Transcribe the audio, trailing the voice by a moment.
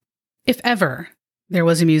If ever there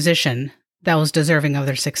was a musician that was deserving of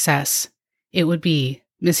their success, it would be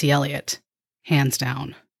Missy Elliott, hands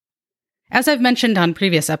down. As I've mentioned on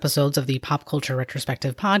previous episodes of the Pop Culture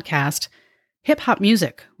Retrospective podcast, hip-hop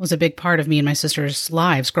music was a big part of me and my sister's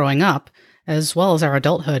lives growing up, as well as our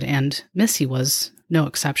adulthood, and Missy was no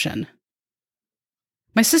exception.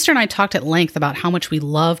 My sister and I talked at length about how much we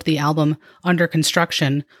loved the album Under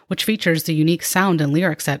Construction, which features the unique sound and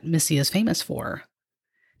lyrics that Missy is famous for.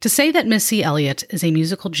 To say that Missy Elliott is a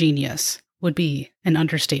musical genius would be an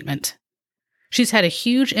understatement. She's had a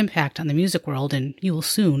huge impact on the music world, and you will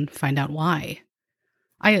soon find out why.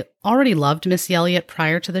 I already loved Missy Elliott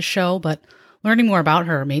prior to the show, but learning more about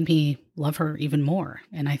her made me love her even more,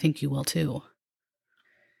 and I think you will too.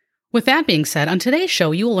 With that being said, on today's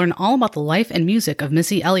show, you will learn all about the life and music of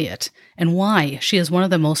Missy Elliott and why she is one of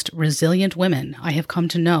the most resilient women I have come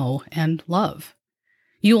to know and love.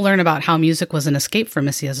 You will learn about how music was an escape for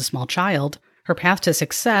Missy as a small child, her path to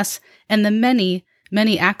success, and the many,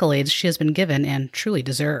 many accolades she has been given and truly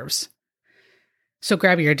deserves. So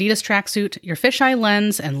grab your Adidas tracksuit, your fisheye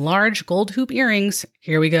lens, and large gold hoop earrings.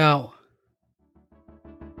 Here we go.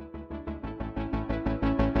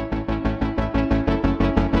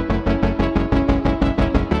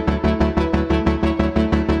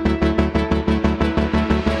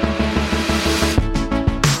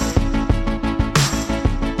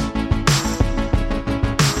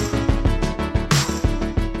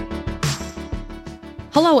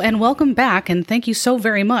 Hello and welcome back, and thank you so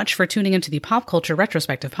very much for tuning into the Pop Culture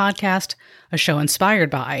Retrospective podcast, a show inspired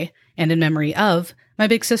by and in memory of my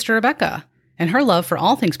big sister Rebecca and her love for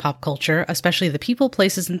all things pop culture, especially the people,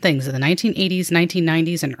 places, and things of the 1980s,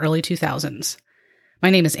 1990s, and early 2000s. My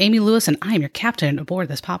name is Amy Lewis, and I am your captain aboard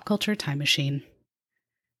this pop culture time machine.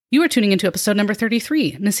 You are tuning into episode number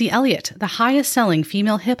 33, Missy Elliott, the highest-selling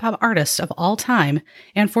female hip-hop artist of all time,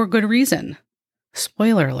 and for good reason.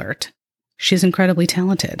 Spoiler alert. She's incredibly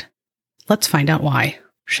talented. Let's find out why,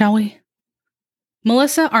 shall we?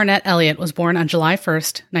 Melissa Arnett Elliott was born on July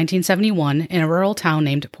 1st, 1971, in a rural town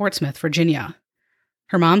named Portsmouth, Virginia.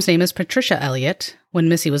 Her mom's name is Patricia Elliott. When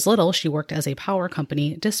Missy was little, she worked as a power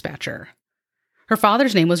company dispatcher. Her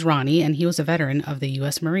father's name was Ronnie, and he was a veteran of the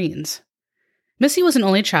U.S. Marines. Missy was an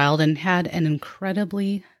only child and had an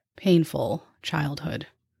incredibly painful childhood.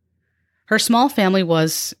 Her small family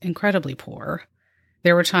was incredibly poor.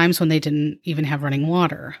 There were times when they didn't even have running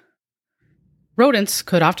water. Rodents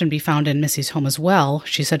could often be found in Missy's home as well.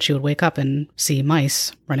 She said she would wake up and see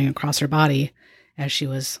mice running across her body as she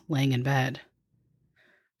was laying in bed.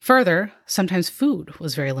 Further, sometimes food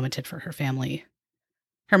was very limited for her family.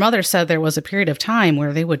 Her mother said there was a period of time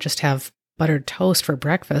where they would just have buttered toast for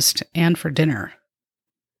breakfast and for dinner.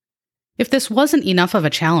 If this wasn't enough of a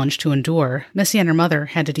challenge to endure, Missy and her mother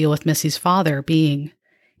had to deal with Missy's father being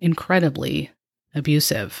incredibly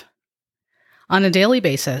abusive. On a daily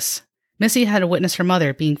basis, Missy had to witness her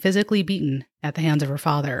mother being physically beaten at the hands of her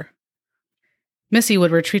father. Missy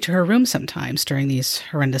would retreat to her room sometimes during these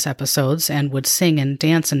horrendous episodes and would sing and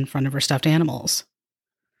dance in front of her stuffed animals.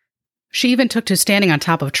 She even took to standing on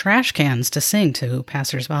top of trash cans to sing to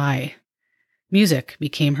passers-by. Music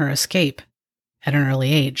became her escape at an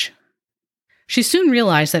early age. She soon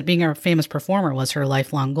realized that being a famous performer was her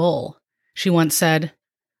lifelong goal. She once said,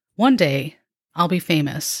 "One day, I'll be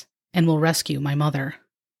famous and will rescue my mother."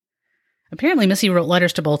 Apparently, Missy wrote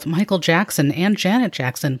letters to both Michael Jackson and Janet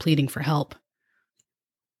Jackson pleading for help.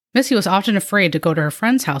 Missy was often afraid to go to her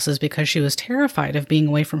friends' houses because she was terrified of being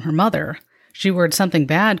away from her mother. She worried something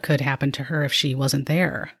bad could happen to her if she wasn't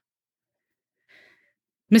there.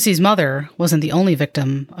 Missy's mother wasn't the only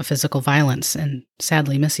victim of physical violence, and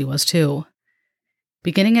sadly, Missy was too.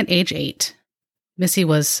 Beginning at age 8, Missy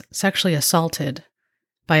was sexually assaulted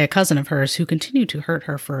by a cousin of hers who continued to hurt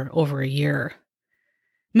her for over a year.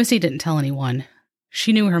 Missy didn't tell anyone.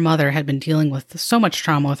 She knew her mother had been dealing with so much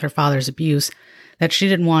trauma with her father's abuse that she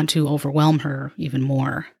didn't want to overwhelm her even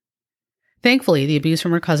more. Thankfully, the abuse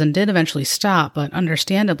from her cousin did eventually stop, but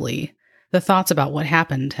understandably, the thoughts about what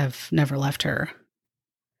happened have never left her.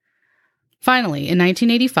 Finally, in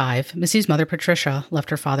 1985, Missy's mother, Patricia,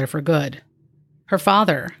 left her father for good. Her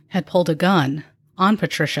father had pulled a gun on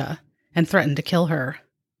Patricia and threatened to kill her.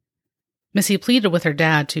 Missy pleaded with her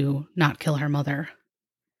dad to not kill her mother.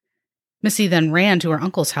 Missy then ran to her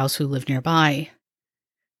uncle's house, who lived nearby.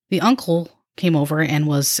 The uncle came over and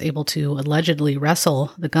was able to allegedly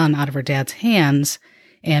wrestle the gun out of her dad's hands,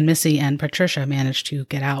 and Missy and Patricia managed to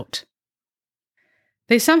get out.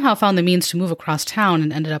 They somehow found the means to move across town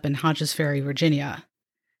and ended up in Hodges Ferry, Virginia.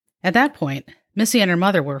 At that point, Missy and her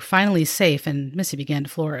mother were finally safe, and Missy began to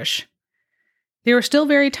flourish. They were still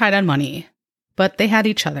very tight on money. but they had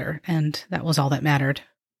each other, and that was all that mattered.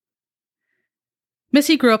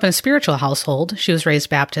 Missy grew up in a spiritual household. She was raised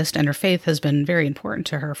Baptist, and her faith has been very important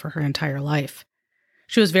to her for her entire life.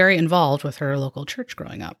 She was very involved with her local church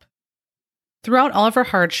growing up. Throughout all of her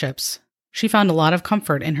hardships, she found a lot of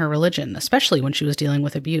comfort in her religion, especially when she was dealing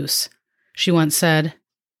with abuse. She once said,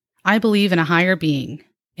 "I believe in a higher being,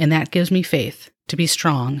 and that gives me faith to be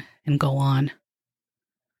strong and go on."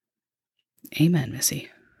 Amen, Missy.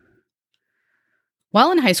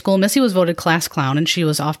 While in high school, Missy was voted class clown, and she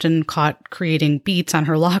was often caught creating beats on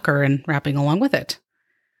her locker and rapping along with it.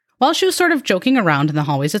 While she was sort of joking around in the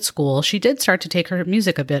hallways at school, she did start to take her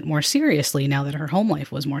music a bit more seriously now that her home life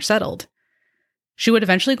was more settled. She would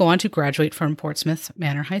eventually go on to graduate from Portsmouth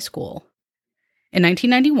Manor High School. In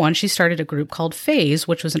 1991, she started a group called Phase,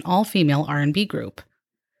 which was an all-female R&B group.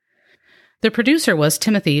 The producer was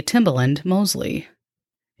Timothy Timbaland Mosley.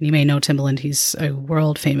 And you may know Timbaland, he's a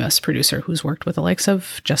world-famous producer who's worked with the likes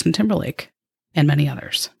of Justin Timberlake and many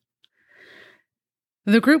others.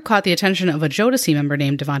 The group caught the attention of a Jodeci member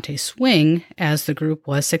named Devontae Swing, as the group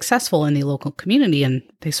was successful in the local community, and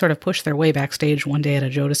they sort of pushed their way backstage one day at a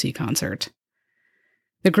Jodeci concert.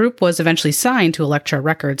 The group was eventually signed to Elektra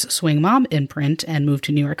Records' Swing Mob imprint and moved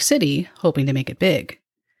to New York City, hoping to make it big.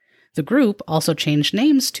 The group also changed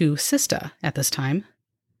names to Sista at this time.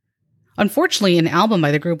 Unfortunately, an album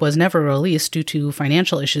by the group was never released due to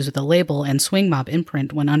financial issues with the label, and Swing Mob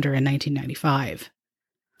imprint went under in 1995.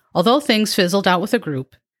 Although things fizzled out with the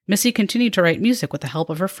group, Missy continued to write music with the help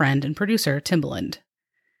of her friend and producer, Timbaland.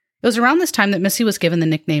 It was around this time that Missy was given the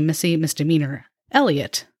nickname Missy Misdemeanor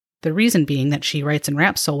Elliott, the reason being that she writes and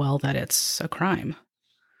raps so well that it's a crime.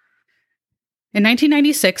 In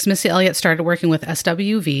 1996, Missy Elliott started working with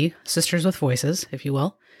SWV, Sisters with Voices, if you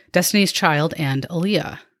will, Destiny's Child, and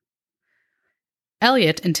Aaliyah.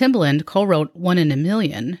 Elliott and Timbaland co-wrote One in a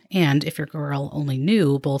Million and If Your Girl Only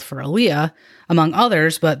Knew, both for Aaliyah, among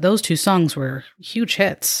others, but those two songs were huge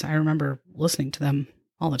hits. I remember listening to them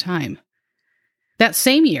all the time. That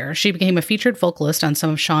same year, she became a featured vocalist on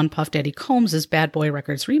some of Sean Puff Daddy Combs' Bad Boy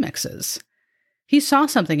Records remixes. He saw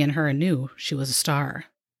something in her and knew she was a star.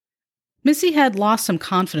 Missy had lost some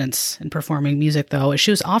confidence in performing music, though, as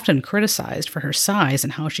she was often criticized for her size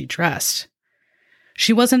and how she dressed.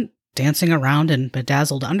 She wasn't dancing around in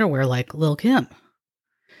bedazzled underwear like Lil' Kim.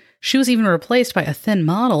 She was even replaced by a thin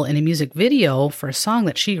model in a music video for a song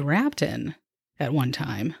that she rapped in at one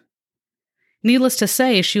time. Needless to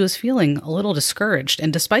say, she was feeling a little discouraged,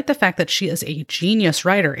 and despite the fact that she is a genius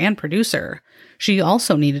writer and producer, she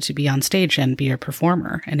also needed to be on stage and be a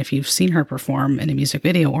performer, and if you've seen her perform in a music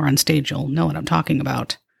video or on stage, you'll know what I'm talking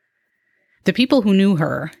about. The people who knew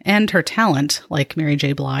her and her talent, like Mary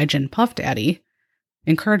J. Blige and Puff Daddy,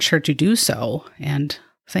 encouraged her to do so, and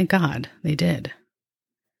thank God they did.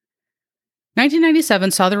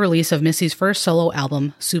 1997 saw the release of Missy's first solo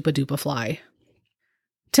album, Supa Dupa Fly.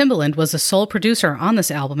 Timbaland was the sole producer on this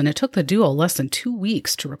album, and it took the duo less than 2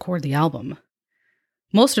 weeks to record the album.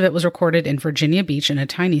 Most of it was recorded in Virginia Beach in a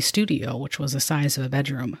tiny studio, which was the size of a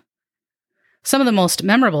bedroom. Some of the most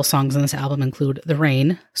memorable songs on this album include The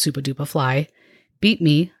Rain, Supa Dupa Fly, Beat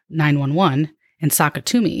Me, 911, and Sock It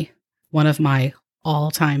To Me, one of my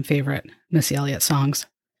all-time favorite Missy Elliott songs.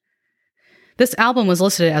 This album was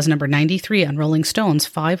listed as number 93 on Rolling Stone's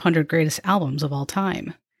 500 Greatest Albums of All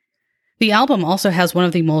Time. The album also has one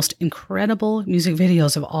of the most incredible music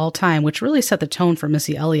videos of all time, which really set the tone for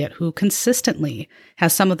Missy Elliott, who consistently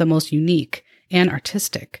has some of the most unique and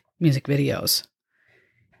artistic music videos.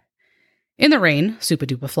 In The Rain, Supa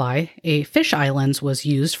Dupa Fly, a fisheye lens was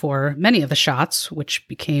used for many of the shots, which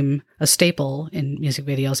became a staple in music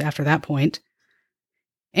videos after that point.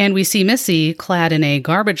 And we see Missy clad in a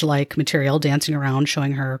garbage-like material dancing around,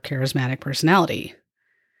 showing her charismatic personality.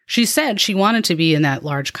 She said she wanted to be in that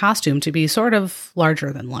large costume to be sort of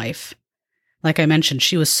larger than life. Like I mentioned,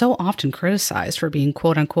 she was so often criticized for being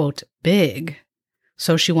quote-unquote big,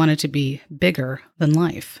 so she wanted to be bigger than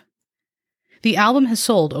life. The album has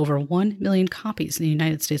sold over 1 million copies in the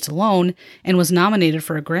United States alone and was nominated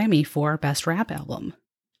for a Grammy for Best Rap Album.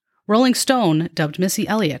 Rolling Stone dubbed Missy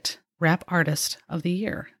Elliott Rap Artist of the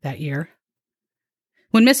Year that year.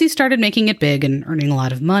 When Missy started making it big and earning a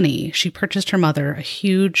lot of money, she purchased her mother a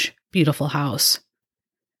huge, beautiful house.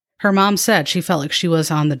 Her mom said she felt like she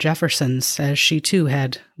was on the Jeffersons, as she too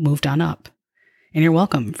had moved on up. And you're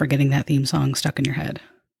welcome for getting that theme song stuck in your head.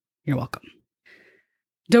 You're welcome.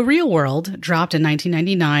 The Real World dropped in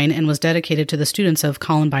 1999 and was dedicated to the students of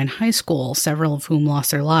Columbine High School, several of whom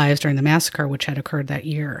lost their lives during the massacre which had occurred that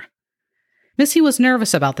year. Missy was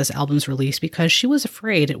nervous about this album's release because she was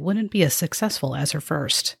afraid it wouldn't be as successful as her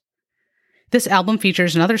first. This album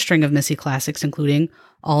features another string of Missy classics, including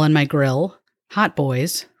All in My Grill, Hot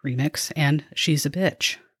Boys remix, and She's a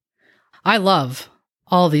Bitch. I love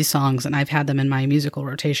all these songs, and I've had them in my musical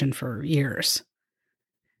rotation for years.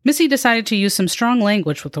 Missy decided to use some strong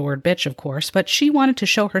language with the word bitch, of course, but she wanted to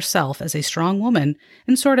show herself as a strong woman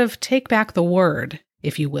and sort of take back the word,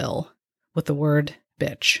 if you will, with the word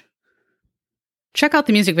bitch. Check out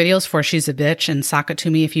the music videos for She's a Bitch and Sock It To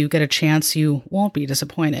Me if you get a chance. You won't be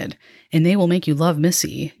disappointed, and they will make you love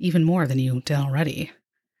Missy even more than you did already.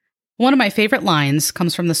 One of my favorite lines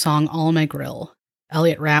comes from the song All in My Grill.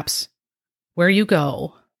 Elliott raps, "Where you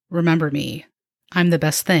go, remember me. I'm the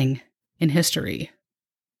best thing in history."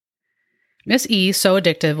 Miss E, So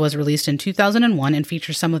Addictive was released in 2001 and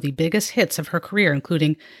features some of the biggest hits of her career,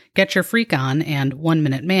 including Get Your Freak On and 1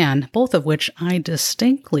 Minute Man, both of which I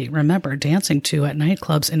distinctly remember dancing to at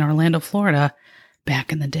nightclubs in Orlando, Florida,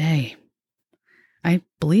 back in the day. I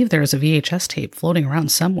believe there is a VHS tape floating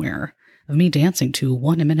around somewhere of me dancing to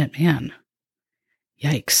 1 Minute Man.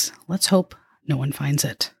 Yikes, let's hope no one finds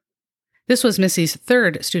it. This was Missy's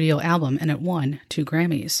third studio album, and it won 2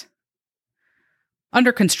 Grammys.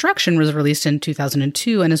 Under Construction was released in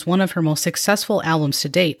 2002 and is one of her most successful albums to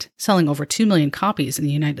date, selling over 2 million copies in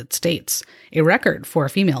the United States, a record for a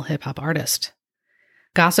female hip-hop artist.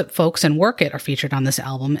 Gossip Folks and Work It are featured on this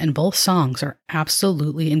album, and both songs are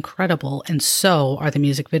absolutely incredible, and so are the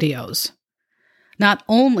music videos. Not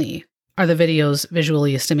only are the videos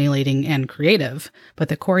visually stimulating and creative, but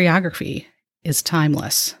the choreography is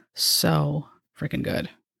timeless. So freaking good.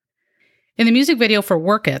 In the music video for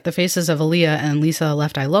Work It, the faces of Aaliyah and Lisa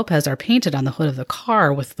Left Eye Lopez are painted on the hood of the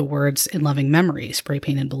car with the words "In Loving Memory" spray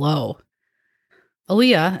painted below.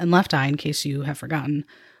 Aaliyah and Left Eye, in case you have forgotten,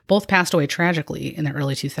 both passed away tragically in the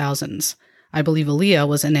early 2000s. I believe Aaliyah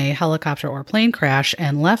was in a helicopter or plane crash,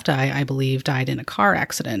 and Left Eye, I believe, died in a car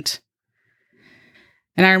accident.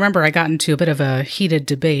 And I remember I got into a bit of a heated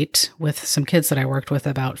debate with some kids that I worked with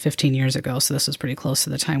about 15 years ago, so this was pretty close to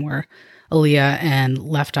the time where Aaliyah and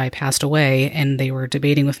Left Eye passed away, and they were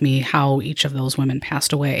debating with me how each of those women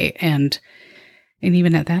passed away. And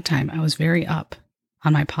even at that time, I was very up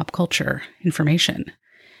on my pop culture information.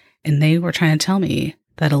 And they were trying to tell me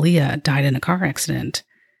that Aaliyah died in a car accident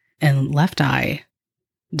and Left Eye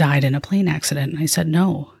died in a plane accident. And I said,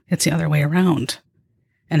 no, it's the other way around.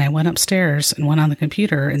 And I went upstairs and went on the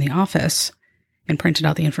computer in the office and printed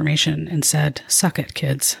out the information and said, suck it,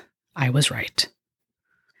 kids. I was right.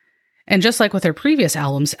 And just like with her previous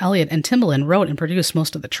albums, Elliott and Timbaland wrote and produced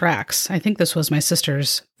most of the tracks. I think this was my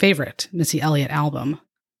sister's favorite Missy Elliott album.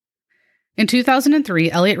 In 2003,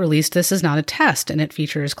 Elliott released This Is Not a Test, and it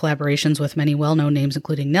features collaborations with many well-known names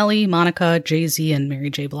including Nelly, Monica, Jay-Z, and Mary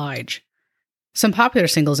J. Blige. Some popular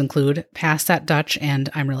singles include Pass That Dutch and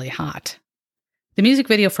I'm Really Hot. The music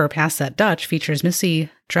video for Pass That Dutch features Missy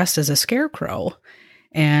dressed as a scarecrow,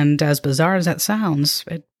 and as bizarre as that sounds,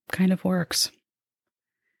 it kind of works.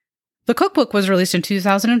 The Cookbook was released in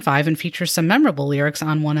 2005 and features some memorable lyrics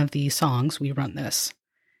on one of the songs, We Run This.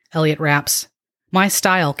 Elliott raps, "My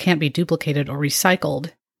style can't be duplicated or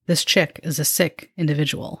recycled. This chick is a sick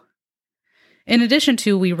individual." In addition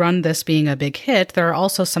to We Run This being a big hit, there are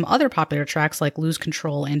also some other popular tracks like Lose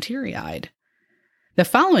Control and Teary-Eyed. The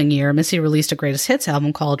following year, Missy released a greatest hits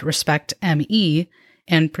album called Respect M.E.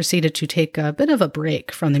 and proceeded to take a bit of a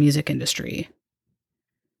break from the music industry.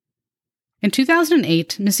 In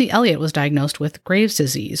 2008, Missy Elliott was diagnosed with Graves'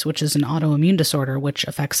 disease, which is an autoimmune disorder which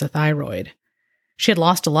affects the thyroid. She had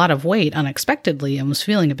lost a lot of weight unexpectedly and was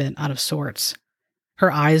feeling a bit out of sorts.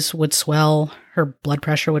 Her eyes would swell, her blood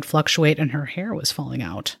pressure would fluctuate, and her hair was falling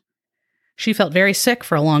out. She felt very sick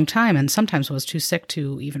for a long time and sometimes was too sick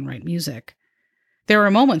to even write music. There were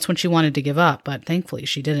moments when she wanted to give up, but thankfully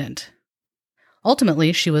she didn't.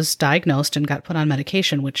 Ultimately, she was diagnosed and got put on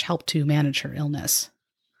medication, which helped to manage her illness.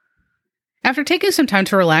 After taking some time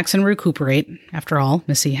to relax and recuperate, after all,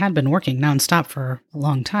 Missy had been working nonstop for a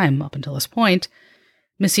long time up until this point,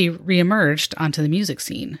 Missy reemerged onto the music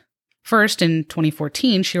scene. First, in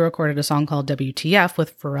 2014, she recorded a song called WTF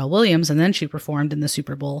with Pharrell Williams, and then she performed in the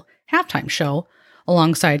Super Bowl halftime show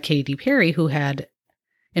alongside Katy Perry, who had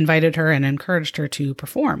invited her and encouraged her to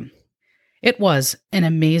perform. It was an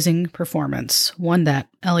amazing performance, one that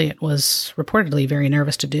Elliott was reportedly very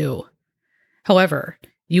nervous to do. However,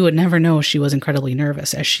 you would never know she was incredibly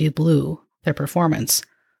nervous as she blew their performance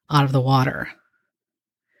out of the water.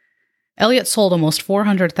 Elliott sold almost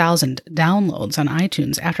 400,000 downloads on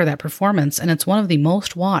iTunes after that performance, and it's one of the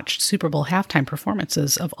most watched Super Bowl halftime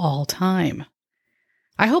performances of all time.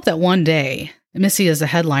 I hope that one day Missy is the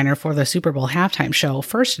headliner for the Super Bowl halftime show,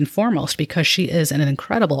 first and foremost because she is an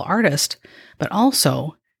incredible artist, but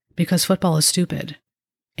also because football is stupid,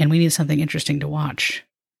 and we need something interesting to watch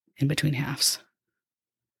in between halves.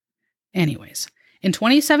 Anyways, in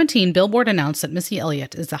 2017, Billboard announced that Missy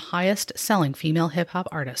Elliott is the highest-selling female hip-hop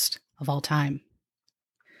artist of all time.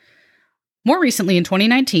 More recently, in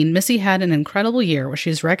 2019, Missy had an incredible year where she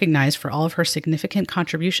was recognized for all of her significant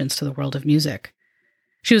contributions to the world of music.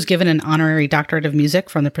 She was given an honorary doctorate of music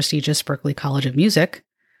from the prestigious Berklee College of Music.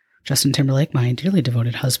 Justin Timberlake, my dearly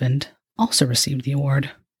devoted husband, also received the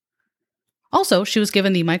award. Also, she was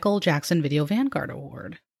given the Michael Jackson Video Vanguard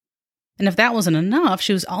Award. And if that wasn't enough,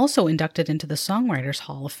 she was also inducted into the Songwriters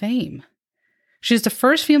Hall of Fame. She's the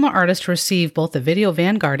first female artist to receive both the Video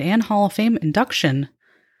Vanguard and Hall of Fame induction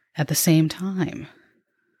at the same time.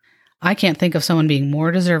 I can't think of someone being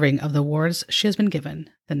more deserving of the awards she has been given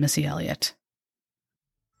than Missy Elliott.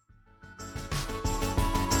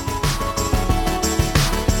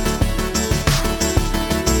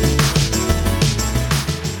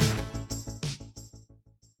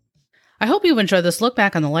 I hope you've enjoyed this look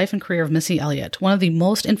back on the life and career of Missy Elliott, one of the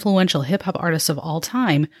most influential hip-hop artists of all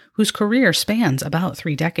time, whose career spans about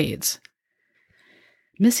 3 decades.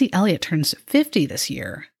 Missy Elliott turns 50 this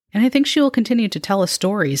year, and I think she will continue to tell us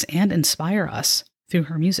stories and inspire us through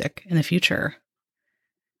her music in the future.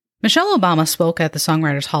 Michelle Obama spoke at the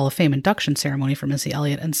Songwriters Hall of Fame induction ceremony for Missy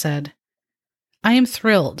Elliott and said, "I am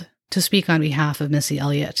thrilled to speak on behalf of Missy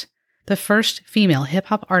Elliott, the first female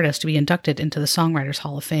hip-hop artist to be inducted into the Songwriters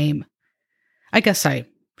Hall of Fame. I guess I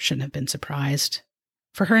shouldn't have been surprised.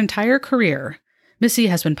 For her entire career, Missy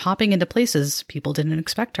has been popping into places people didn't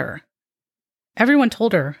expect her. Everyone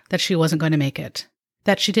told her that she wasn't going to make it,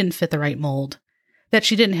 that she didn't fit the right mold, that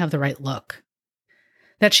she didn't have the right look,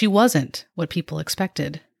 that she wasn't what people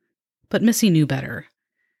expected. But Missy knew better.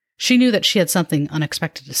 She knew that she had something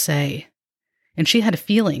unexpected to say, and she had a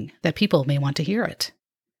feeling that people may want to hear it.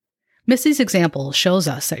 Missy's example shows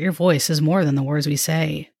us that your voice is more than the words we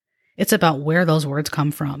say. It's about where those words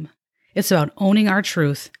come from. It's about owning our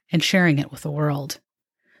truth and sharing it with the world.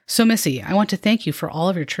 So Missy, I want to thank you for all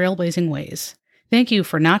of your trailblazing ways. Thank you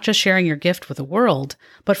for not just sharing your gift with the world,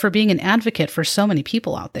 but for being an advocate for so many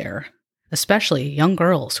people out there, especially young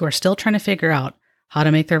girls who are still trying to figure out how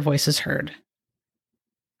to make their voices heard."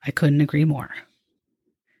 I couldn't agree more.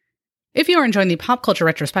 If you are enjoying the Pop Culture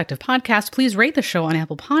Retrospective podcast, please rate the show on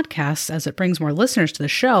Apple Podcasts as it brings more listeners to the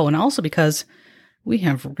show, and also because we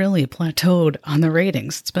have really plateaued on the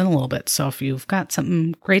ratings. It's been a little bit, so if you've got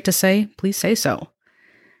something great to say, please say so.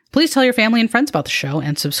 Please tell your family and friends about the show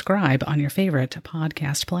and subscribe on your favorite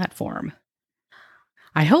podcast platform.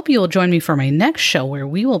 I hope you will join me for my next show where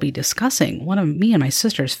we will be discussing one of me and my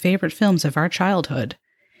sister's favorite films of our childhood,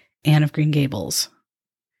 Anne of Green Gables.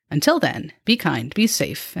 Until then, be kind, be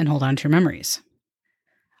safe, and hold on to your memories.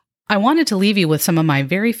 I wanted to leave you with some of my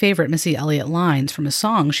very favorite Missy Elliott lines from a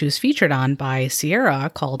song she was featured on by Sierra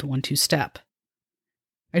called 1-2 Step.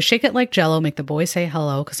 "I shake it like Jell-O, make the boys say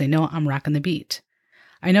hello, 'cause they know I'm rocking the beat.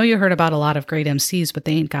 I know you heard about a lot of great MCs, but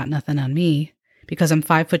they ain't got nothing on me. Because I'm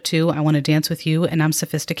 5'2", I want to dance with you, and I'm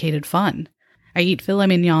sophisticated fun. I eat filet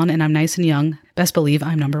mignon, and I'm nice and young. Best believe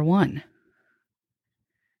I'm number one."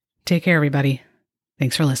 Take care, everybody.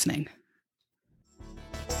 Thanks for listening.